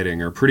with writing,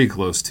 or pretty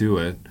close to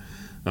it.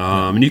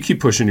 And you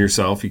keep pushing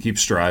yourself. You keep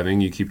striving.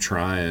 You keep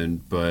trying.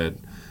 But...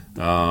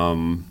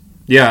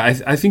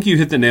 I think you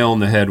hit the nail on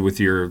the head with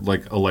your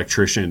like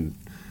electrician,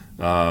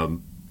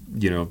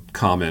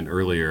 comment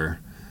earlier.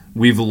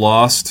 We've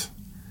lost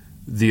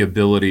the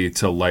ability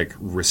to like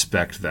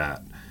respect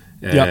that,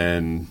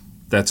 and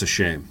that's a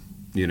shame.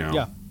 You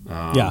know,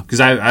 because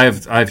I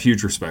have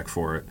huge respect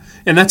for it,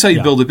 and that's how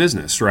you build a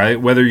business,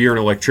 right? Whether you're an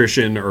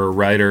electrician or a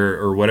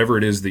writer or whatever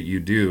it is that you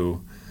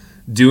do,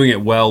 doing it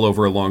well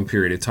over a long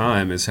period of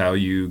time is how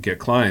you get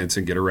clients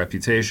and get a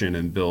reputation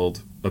and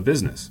build a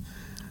business.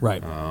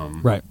 Right.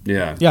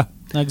 Yeah. Yeah.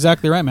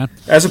 Exactly right, man.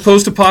 As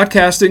opposed to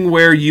podcasting,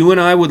 where you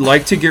and I would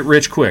like to get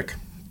rich quick.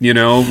 You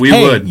know, we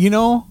would. You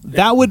know,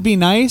 that would be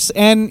nice.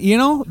 And you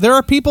know, there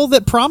are people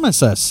that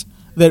promise us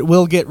that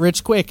we'll get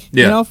rich quick.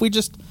 Yeah. You know, if we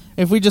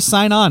just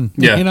sign on.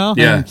 Yeah. You know.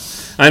 Yeah.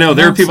 I know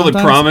there are people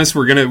that promise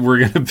we're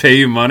gonna pay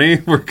you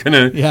money. We're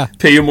gonna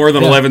pay you more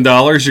than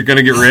 $11. You're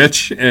gonna get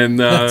rich, and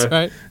that's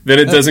right. Then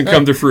it doesn't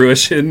come to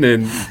fruition,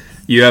 and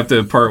you have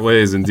to part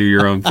ways and do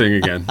your own thing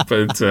again.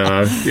 But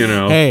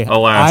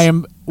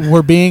alas,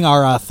 we're being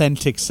our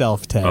authentic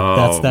self, Ted.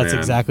 Oh, that's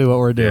exactly what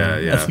we're doing.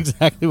 Yeah. That's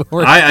exactly what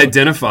we're doing. I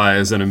identify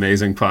as an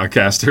amazing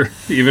podcaster,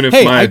 even if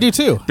my I do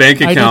too.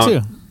 Bank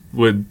account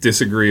would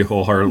disagree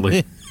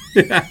wholeheartedly.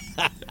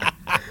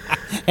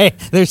 Hey,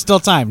 there's still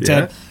time,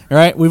 Ted. All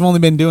right, we've only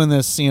been doing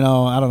this,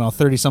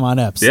 30 some odd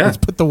eps. Yeah. Let's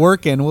put the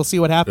work in. We'll see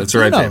what happens.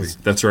 That's right, baby.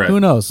 That's right. Who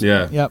knows?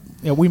 Yeah. Yep.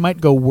 Yeah, we might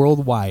go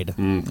worldwide.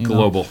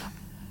 Global.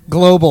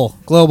 Global.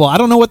 I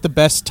don't know what the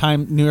best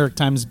New York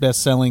Times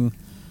best-selling,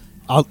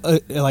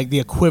 like the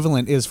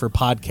equivalent is for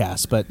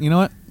podcasts, but you know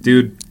what?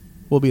 Dude.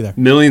 We'll be there.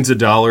 Millions of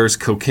dollars,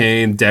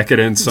 cocaine,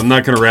 decadence. I'm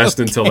not going to rest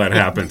until that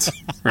happens.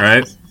 All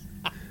right?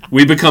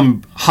 We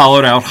become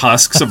hollowed out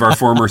husks of our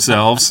former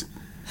selves.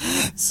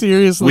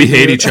 Seriously. We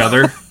hate each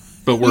other.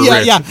 but we're yeah,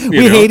 rich. Yeah,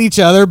 we hate each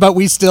other, but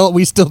we still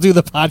do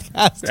the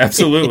podcast.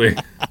 Absolutely.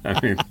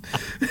 I mean,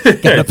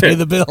 gotta pay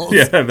the bills.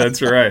 Yeah,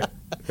 that's right.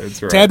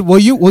 That's right. Ted, will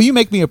you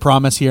make me a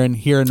promise here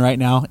and right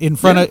now in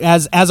front of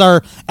as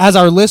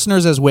our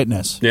listeners as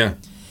witness? Yeah.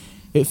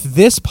 If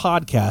this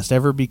podcast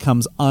ever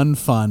becomes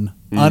unfun,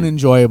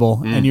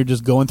 unenjoyable, and you're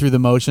just going through the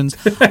motions,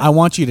 I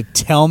want you to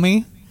tell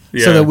me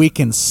so that we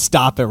can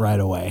stop it right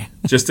away.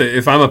 Just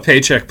if I'm a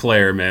paycheck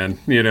player, man,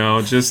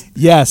 just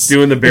yes,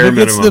 doing the bare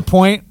minimum. If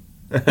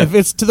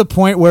it's to the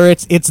point where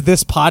it's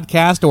this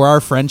podcast or our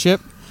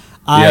friendship,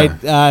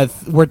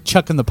 we're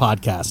chucking the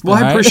podcast.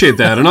 Well, I appreciate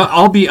that, and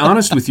I'll be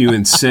honest with you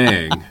in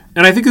saying,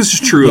 and I think this is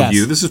true of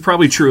you. This is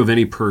probably true of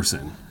any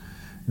person.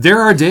 There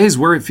are days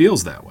where it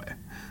feels that way.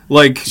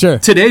 Like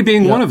today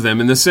being one of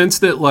them, in the sense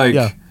that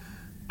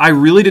I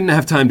really didn't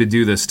have time to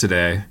do this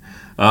today.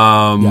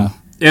 And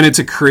it's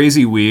a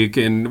crazy week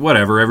and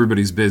whatever,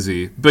 everybody's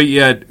busy. But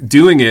yet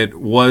doing it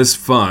was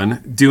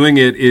fun. Doing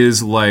it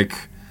is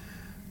like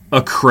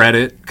a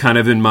credit kind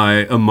of in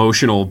my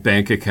emotional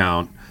bank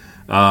account.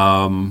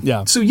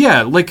 So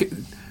like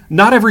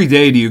not every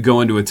day do you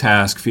go into a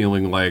task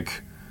feeling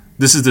like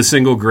this is the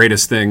single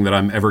greatest thing that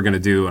I'm ever going to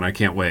do and I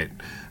can't wait.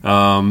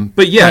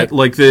 But yet,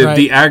 like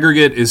the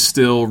aggregate is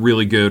still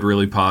really good,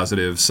 really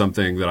positive,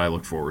 something that I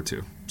look forward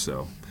to.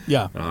 So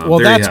well,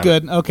 that's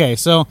good. Okay,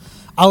 so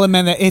I'll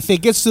amend that. If it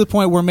gets to the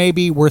point where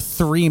maybe we're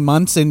 3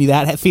 months and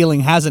that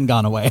feeling hasn't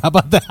gone away, how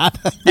about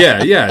that?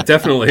 yeah,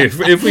 definitly.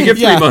 If we get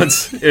 3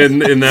 months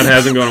and that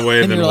hasn't gone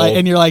away,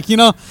 then you're like,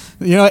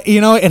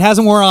 it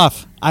hasn't wore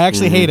off. I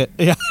actually hate it.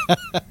 Yeah.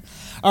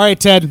 All right,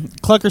 Ted,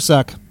 Cluck or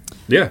Suck.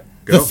 Yeah.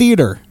 Go. The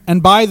theater,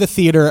 and by the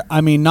theater, I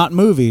mean not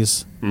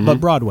movies,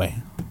 but Broadway.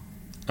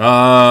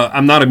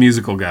 I'm not a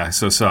musical guy,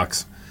 so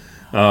sucks.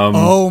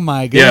 Oh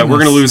my goodness! Yeah, we're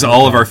gonna lose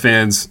all of our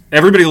fans.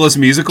 Everybody loves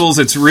musicals.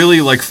 It's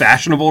really like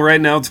fashionable right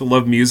now to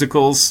love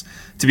musicals,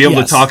 to be able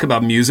to talk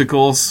about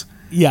musicals.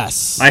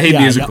 Yes, I hate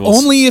musicals.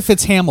 Yeah. Only if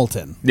it's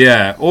Hamilton.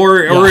 Yeah,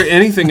 or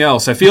anything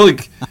else. I feel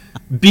like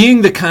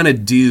being the kind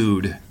of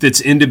dude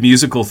that's into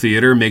musical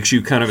theater makes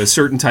you kind of a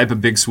certain type of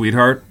big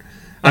sweetheart.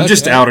 I'm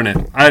just out in it.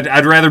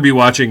 I'd rather be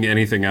watching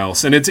anything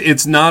else, and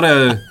it's not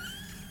a.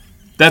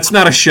 That's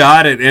not a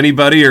shot at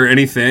anybody or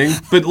anything,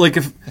 but like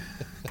if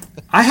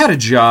I had a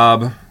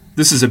job,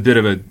 this is a bit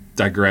of a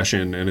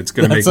digression, and it's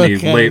going to make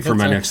me late for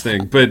my next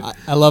thing. But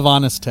I love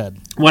Honest Ted.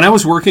 When I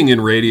was working in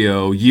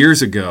radio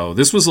years ago,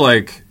 this was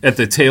like at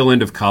the tail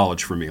end of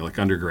college for me, like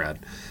undergrad.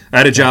 I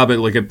had a job at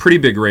like a pretty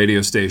big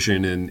radio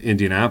station in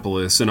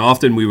Indianapolis, and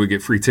often we would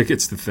get free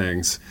tickets to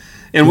things.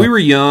 And we were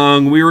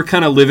young. We were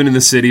kind of living in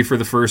the city for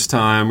the first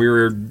time. We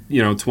were,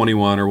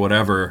 21 or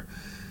whatever.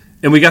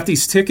 And we got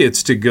these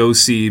tickets to go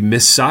see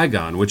Miss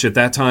Saigon, which at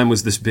that time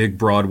was this big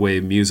Broadway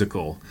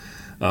musical.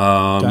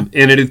 And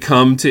it had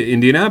come to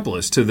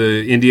Indianapolis, to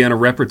the Indiana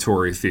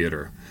Repertory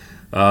Theater.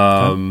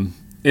 And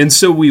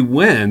so we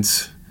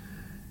went,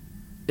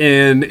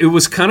 and it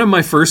was kind of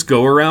my first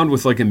go-around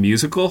with like a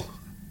musical.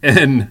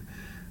 And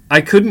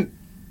I couldn't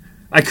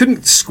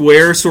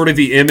square sort of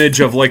the image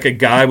of like a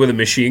guy with a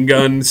machine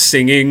gun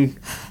singing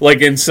like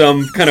in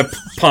some kind of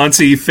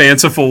poncy,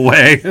 fanciful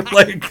way.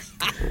 Like,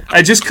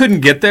 I just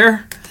couldn't get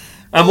there.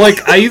 I'm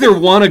like, I either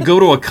want to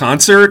go to a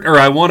concert or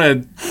I want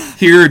to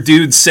hear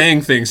dudes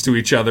saying things to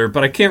each other,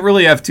 but I can't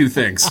really have two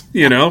things,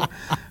 You know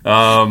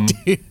what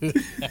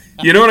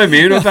I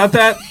mean about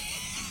that?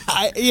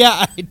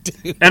 I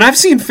do. And I've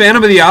seen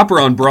Phantom of the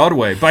Opera on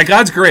Broadway, by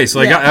God's grace.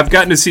 Like, I've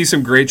gotten to see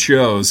some great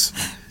shows.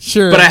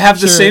 Sure. But I have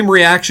the same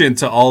reaction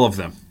to all of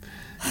them.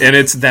 And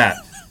it's that.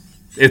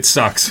 It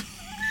sucks.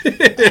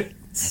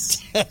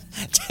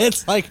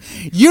 It's like,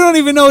 you don't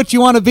even know what you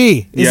want to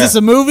be. Is this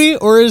a movie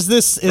or is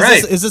this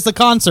a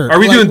concert? Are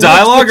we doing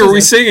dialogue or are we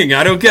singing?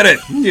 I don't get it.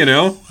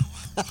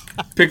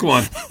 Pick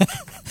one.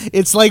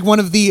 It's like one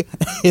of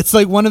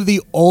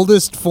the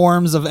oldest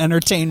forms of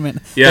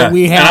entertainment that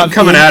we have and I'm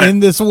coming at it. In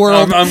this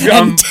world.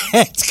 I'm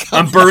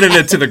burning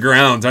it to the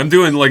ground. I'm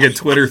doing like a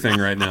Twitter thing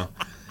right now.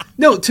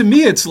 No, to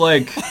me it's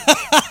like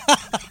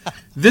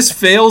this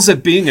fails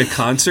at being a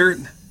concert,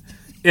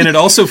 and it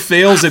also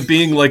fails at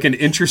being like an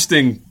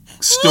interesting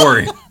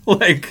story.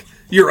 Like,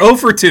 you're 0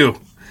 for 2.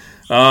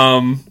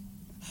 I'd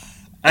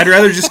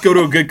rather just go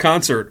to a good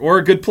concert or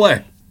a good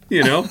play.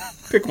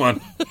 Pick one.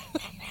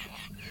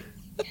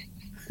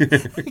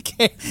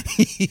 Okay,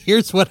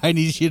 here's what I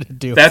need you to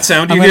do. That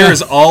sound you hear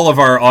is all of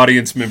our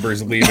audience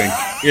members leaving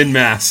en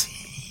masse.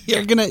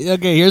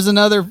 Here's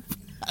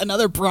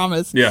another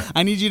promise. Yeah.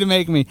 I need you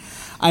to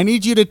I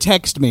need you to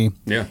text me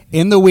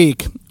in the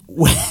week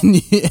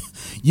when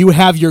you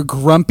have your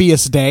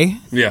grumpiest day.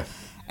 Yeah.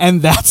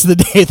 And that's the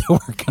day that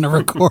we're going to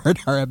record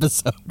our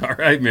episode. All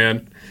right,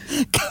 man.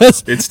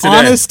 Because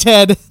Honest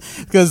Ted,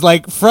 because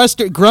like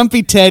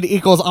grumpy Ted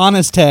equals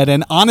Honest Ted,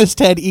 and Honest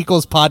Ted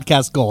equals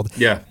podcast gold.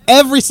 Yeah.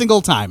 Every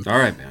single time. All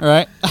right, man. All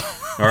right.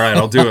 All right,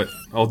 I'll do it.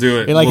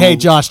 You're like, hey,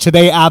 Josh,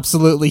 today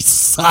absolutely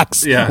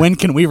sucks. Yeah. When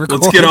can we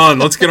record?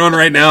 Let's get on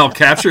right now.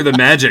 Capture the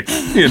magic,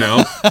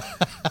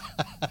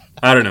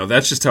 I don't know.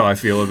 That's just how I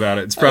feel about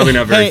it. It's probably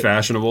not very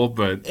fashionable,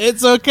 but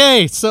it's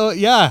okay. So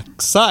yeah,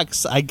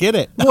 sucks. I get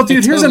it. Well,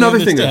 dude, here's another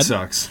thing that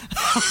sucks.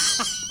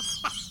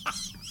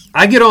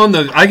 I get on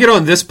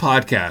this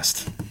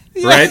podcast,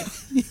 right?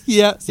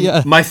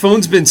 Yeah. My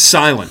phone's been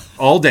silent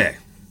all day.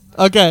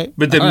 Okay.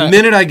 But the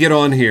minute I get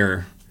on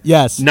here,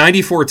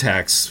 94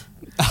 texts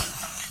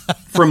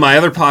from my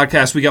other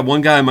podcast. We got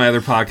one guy on my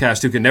other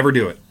podcast who can never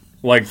do it.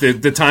 Like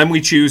the time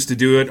we choose to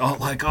do it,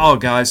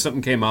 guys,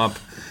 something came up.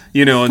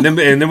 And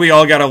then we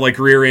all got to like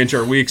rearrange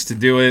our weeks to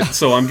do it.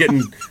 So I'm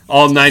getting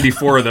all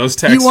 94 of those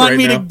texts. You want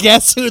me to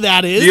guess who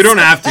that is? You don't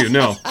have to.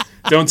 No,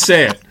 don't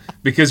say it,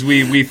 because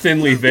we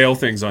thinly veil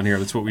things on here.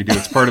 That's what we do.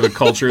 It's part of the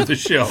culture of the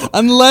show.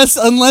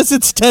 Unless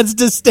it's Ted's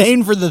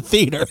disdain for the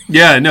theater.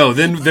 Yeah, no.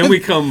 Then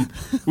we come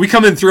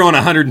in throwing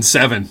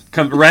 107.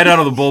 Come right out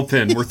of the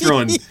bullpen. We're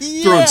throwing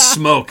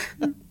smoke,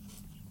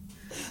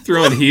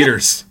 throwing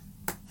heaters.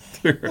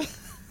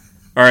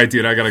 All right,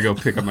 dude, I got to go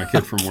pick up my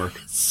kid from work.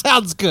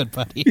 Sounds good,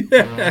 buddy.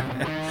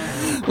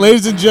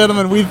 Ladies and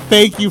gentlemen, we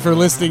thank you for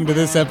listening to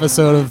this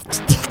episode of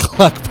the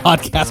Cluck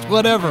Podcast,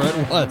 whatever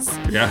it was.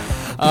 Yeah.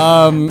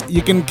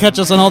 You can catch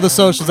us on all the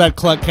socials at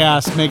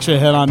Cluckcast. Make sure to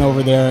head on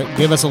over there.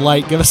 Give us a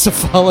like, give us a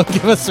follow,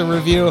 give us a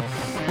review.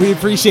 We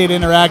appreciate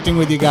interacting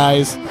with you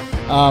guys.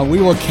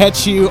 We will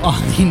catch you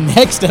on the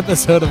next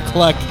episode of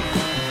Cluck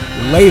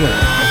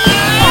later.